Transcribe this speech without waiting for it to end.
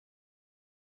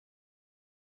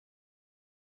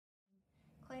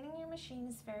Cleaning your machine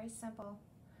is very simple.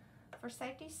 For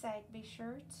safety's sake, be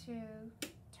sure to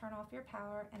turn off your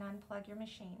power and unplug your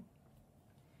machine.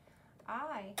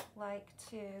 I like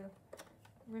to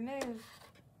remove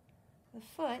the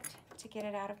foot to get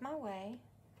it out of my way,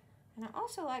 and I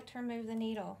also like to remove the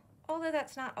needle, although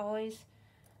that's not always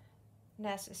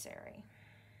necessary.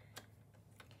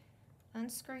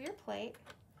 Unscrew your plate.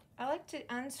 I like to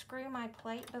unscrew my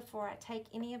plate before I take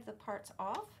any of the parts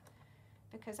off,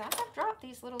 because I have dropped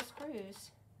these little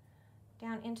screws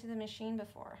down into the machine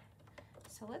before.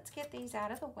 So let's get these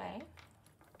out of the way.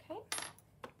 Okay,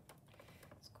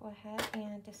 let's go ahead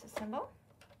and disassemble.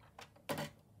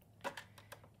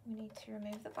 We need to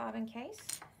remove the bobbin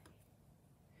case,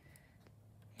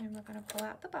 and we're going to pull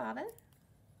out the bobbin.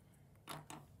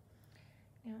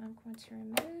 Now I'm going to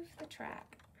remove the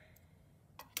track.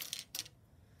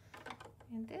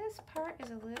 And this part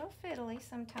is a little fiddly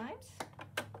sometimes,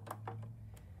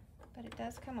 but it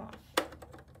does come off.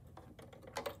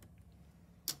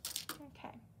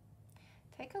 Okay,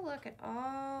 take a look at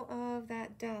all of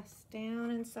that dust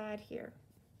down inside here.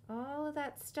 All of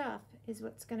that stuff is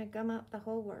what's going to gum up the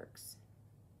whole works.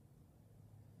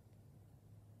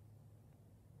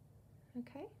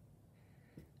 Okay,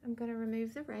 I'm going to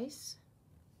remove the race.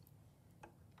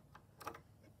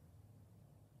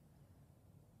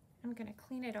 I'm going to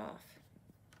clean it off.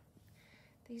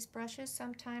 These brushes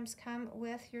sometimes come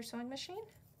with your sewing machine,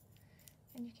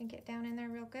 and you can get down in there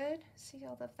real good. See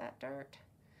all of that dirt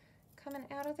coming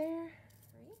out of there?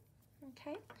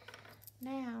 Okay,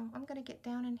 now I'm going to get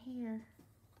down in here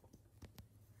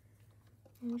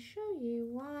and show you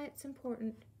why it's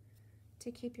important to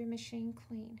keep your machine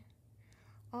clean.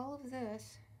 All of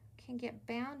this can get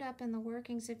bound up in the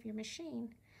workings of your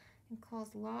machine and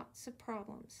cause lots of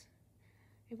problems.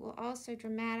 It will also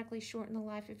dramatically shorten the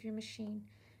life of your machine.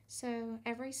 So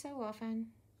every so often,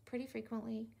 pretty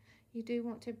frequently, you do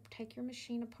want to take your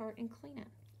machine apart and clean it.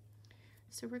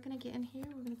 So we're going to get in here,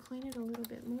 we're going to clean it a little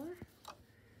bit more.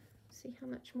 See how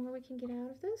much more we can get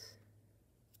out of this.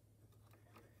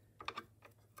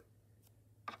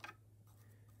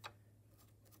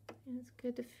 And it's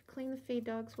good to clean the feed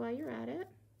dogs while you're at it.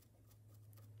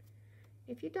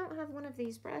 If you don't have one of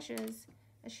these brushes,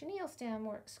 a chenille stem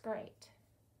works great.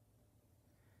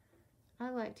 I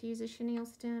like to use a chenille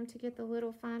stem to get the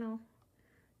little final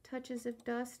touches of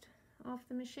dust off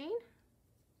the machine.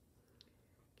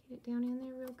 Get it down in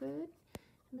there real good.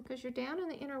 And because you're down in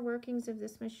the inner workings of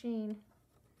this machine,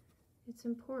 it's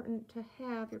important to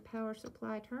have your power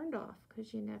supply turned off,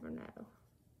 because you never know.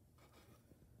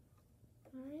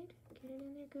 Alright, get it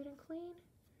in there good and clean.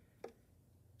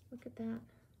 Look at that.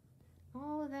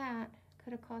 All of that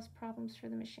could have caused problems for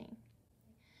the machine.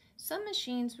 Some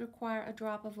machines require a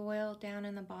drop of oil down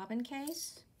in the bobbin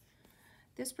case.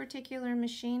 This particular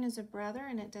machine is a Brother,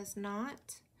 and it does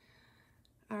not.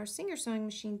 Our Singer sewing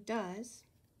machine does.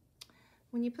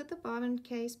 When you put the bobbin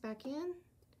case back in,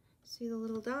 see the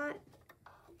little dot?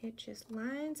 It just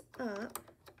lines up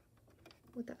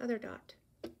with the other dot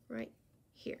right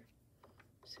here.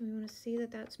 So we want to see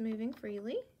that that's moving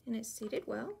freely and it's seated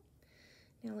well.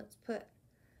 Now let's put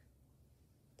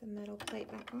the metal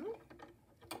plate back on.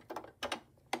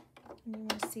 And you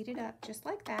want to seat it up just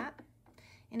like that.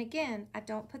 And again, I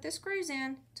don't put the screws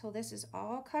in till this is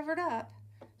all covered up,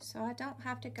 so I don't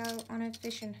have to go on a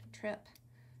fishing trip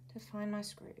to find my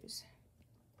screws.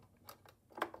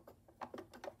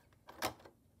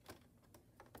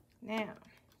 Now,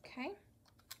 okay,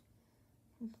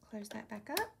 close that back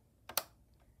up.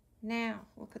 Now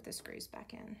we'll put the screws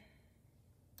back in.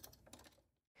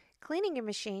 Cleaning your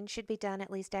machine should be done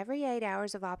at least every 8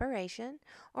 hours of operation,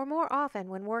 or more often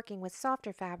when working with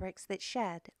softer fabrics that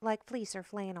shed, like fleece or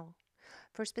flannel.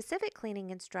 For specific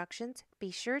cleaning instructions,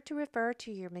 be sure to refer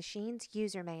to your machine's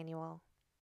user manual.